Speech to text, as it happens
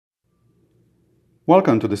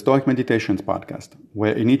Welcome to the Stoic Meditations podcast,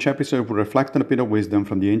 where in each episode we reflect on a bit of wisdom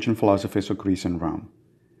from the ancient philosophers of Greece and Rome.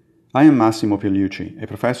 I am Massimo Pigliucci, a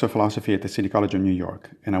professor of philosophy at the City College of New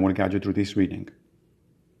York, and I will guide you through this reading.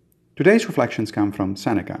 Today's reflections come from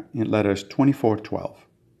Seneca in Letters 24:12.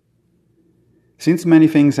 Since many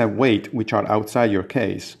things have weight which are outside your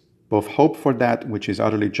case, both hope for that which is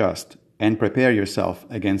utterly just, and prepare yourself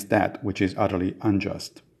against that which is utterly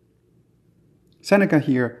unjust. Seneca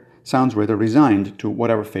here sounds rather resigned to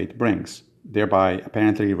whatever fate brings, thereby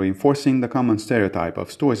apparently reinforcing the common stereotype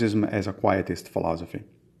of Stoicism as a quietist philosophy.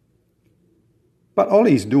 But all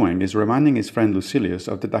he is doing is reminding his friend Lucilius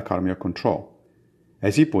of the dichotomy of control.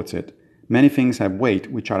 As he puts it, many things have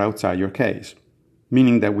weight which are outside your case,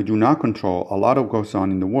 meaning that we do not control a lot of what goes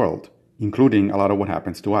on in the world, including a lot of what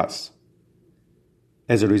happens to us.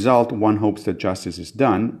 As a result, one hopes that justice is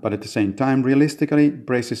done, but at the same time realistically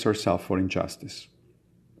braces herself for injustice.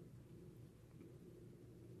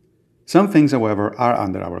 Some things, however, are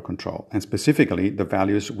under our control, and specifically the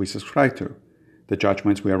values we subscribe to, the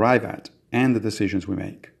judgments we arrive at, and the decisions we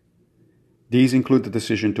make. These include the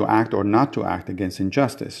decision to act or not to act against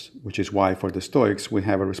injustice, which is why for the Stoics we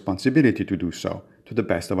have a responsibility to do so to the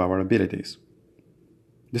best of our abilities.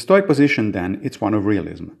 The Stoic position, then, is one of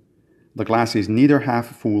realism. The glass is neither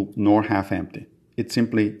half full nor half empty. It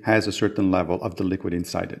simply has a certain level of the liquid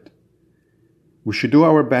inside it. We should do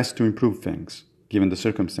our best to improve things, given the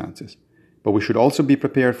circumstances, but we should also be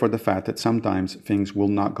prepared for the fact that sometimes things will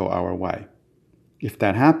not go our way. If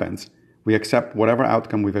that happens, we accept whatever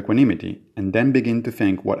outcome with equanimity and then begin to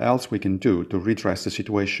think what else we can do to redress the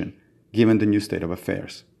situation, given the new state of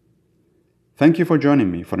affairs. Thank you for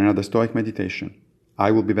joining me for another Stoic meditation.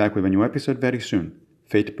 I will be back with a new episode very soon,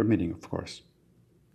 fate permitting, of course.